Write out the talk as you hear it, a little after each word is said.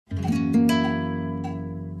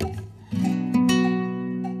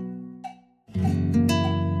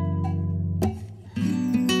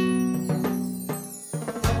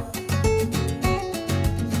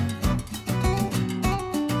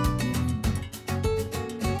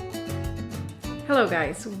Hello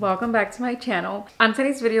guys, welcome back to my channel. On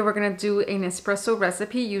today's video, we're gonna do an espresso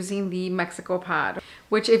recipe using the Mexico pod,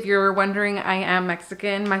 which if you're wondering, I am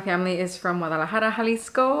Mexican. My family is from Guadalajara,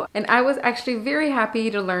 Jalisco, and I was actually very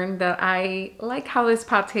happy to learn that I like how this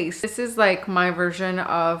pod tastes. This is like my version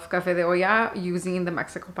of café de olla using the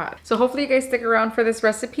Mexico pod. So hopefully you guys stick around for this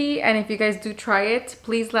recipe, and if you guys do try it,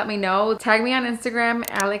 please let me know. Tag me on Instagram,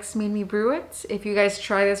 Alex made me brew it, if you guys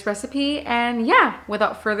try this recipe. And yeah,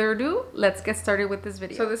 without further ado, let's get started with this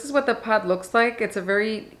video. So this is what the pod looks like. It's a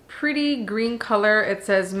very pretty green color. It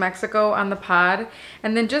says Mexico on the pod.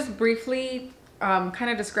 And then just briefly kind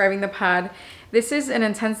of describing the pod. This is an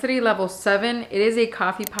intensity level 7. It is a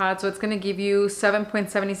coffee pod, so it's going to give you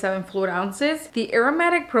 7.77 fluid ounces. The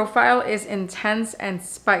aromatic profile is intense and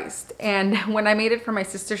spiced. And when I made it for my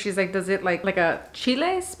sister, she's like, does it like a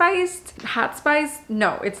chile spiced? Hot spice?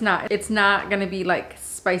 No, it's not. It's not going to be like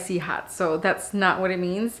spicy hot, so that's not what it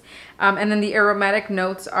means. And then the aromatic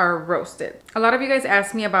notes are roasted. A lot of you guys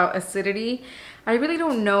asked me about acidity. I really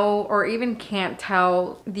don't know, or even can't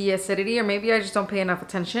tell the acidity, or maybe I just don't pay enough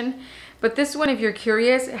attention. But this one, if you're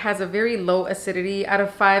curious, it has a very low acidity. Out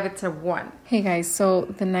of 5, it's a 1. Hey guys, so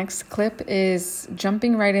the next clip is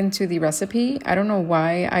jumping right into the recipe. I don't know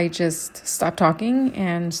why I just stopped talking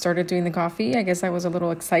and started doing the coffee. I guess I was a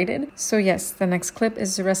little excited. So yes, the next clip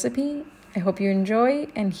is the recipe. I hope you enjoy,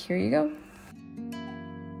 and here you go.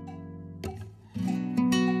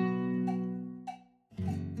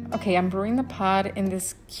 Okay, I'm brewing the pod in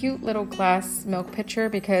this cute little glass milk pitcher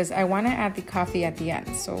because I want to add the coffee at the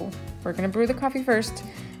end. So we're going to brew the coffee first,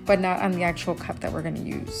 but not on the actual cup that we're going to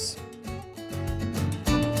use.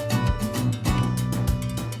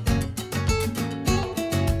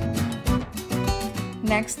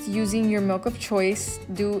 Next, using your milk of choice,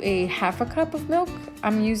 do a half a cup of milk.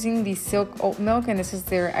 I'm using the silk oat milk, and this is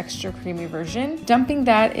their extra creamy version. Dumping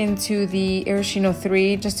that into the Araschino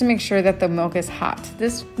 3 just to make sure that the milk is hot.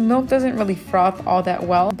 This milk doesn't really froth all that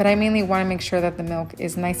well, but I mainly want to make sure that the milk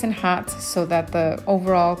is nice and hot so that the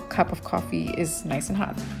overall cup of coffee is nice and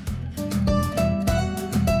hot.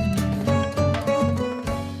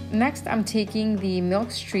 Next, I'm taking the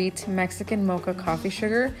Milk Street Mexican Mocha coffee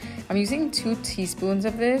sugar. I'm using 2 teaspoons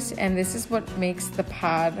of this, and this is what makes the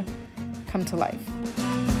pod come to life.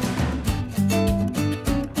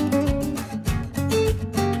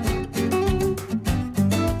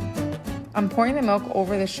 I'm pouring the milk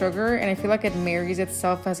over the sugar, and I feel like it marries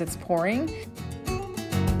itself as it's pouring.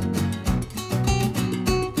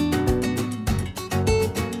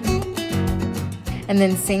 And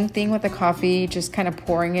then same thing with the coffee, just kind of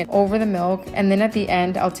pouring it over the milk. And then at the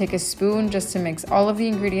end, I'll take a spoon just to mix all of the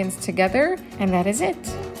ingredients together. And that is it.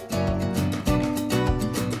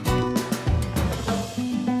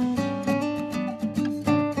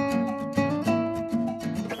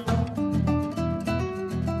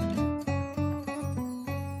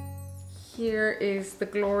 Here is the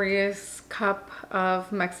glorious cup of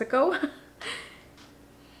Mexico.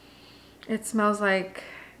 It smells like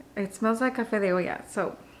café de olla,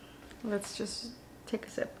 so let's just take a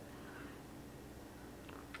sip.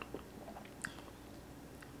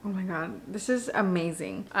 Oh my god, this is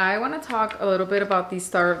amazing. I want to talk a little bit about the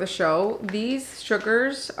star of the show. These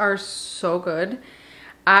sugars are so good.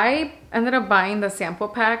 I ended up buying the sample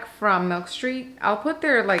pack from Milk Street. I'll put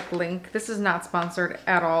their link. This is not sponsored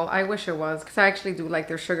at all. I wish it was, because I actually do like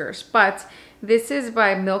their sugars. But this is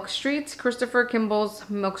by Milk Street, Christopher Kimball's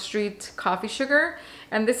Milk Street coffee sugar.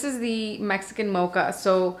 And this is the Mexican mocha.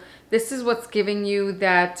 So this is what's giving you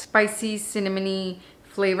that spicy, cinnamony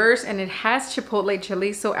flavors. And it has chipotle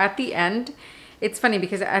chili. So at the end, it's funny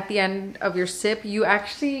because at the end of your sip, you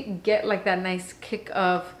actually get like that nice kick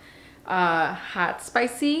of hot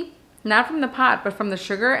spicy, not from the pot but from the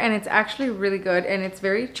sugar, and it's actually really good, and it's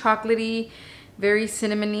very chocolatey, very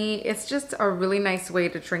cinnamony. It's just a really nice way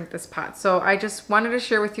to drink this pod. So I just wanted to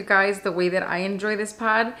share with you guys the way that I enjoy this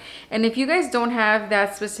pod. And if you guys don't have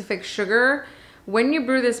that specific sugar, when you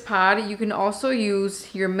brew this pod, you can also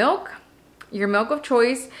use your milk of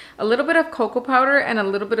choice, a little bit of cocoa powder, and a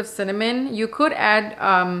little bit of cinnamon. You could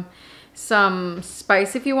add some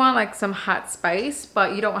spice if you want, like some hot spice,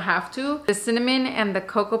 but you don't have to. The cinnamon and the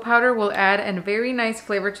cocoa powder will add a very nice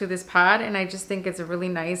flavor to this pod, and I just think it's a really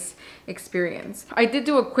nice experience. I did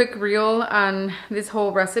do a quick reel on this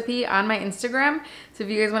whole recipe on my Instagram, so if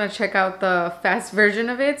you guys want to check out the fast version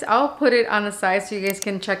of it, I'll put it on the side so you guys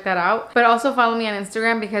can check that out. But also follow me on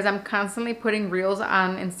Instagram because I'm constantly putting reels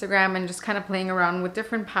on Instagram and just kind of playing around with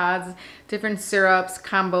different pods, different syrups,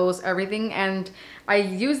 combos, everything. And I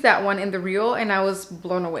used that one in the reel and I was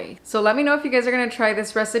blown away. So let me know if you guys are gonna try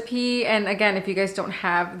this recipe. And again, if you guys don't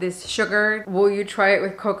have this sugar, will you try it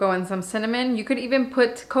with cocoa and some cinnamon? You could even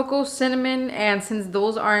put cocoa, cinnamon, and since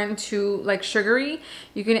those aren't too like sugary,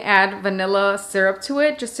 you can add vanilla syrup to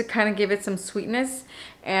it just to kind of give it some sweetness.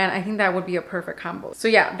 And I think that would be a perfect combo. So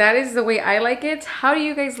yeah, that is the way I like it. How do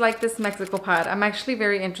you guys like this Mexico pod? I'm actually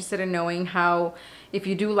very interested in knowing how, if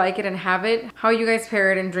you do like it and have it, how you guys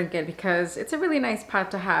pair it and drink it, because it's a really nice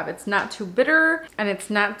pod to have. It's not too bitter and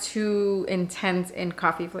it's not too intense in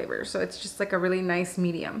coffee flavor. So it's just like a really nice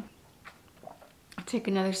medium. I'll take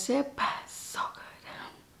another sip. So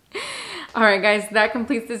good. All right, guys, that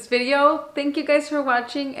completes this video. Thank you guys for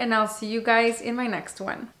watching and I'll see you guys in my next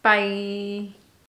one. Bye.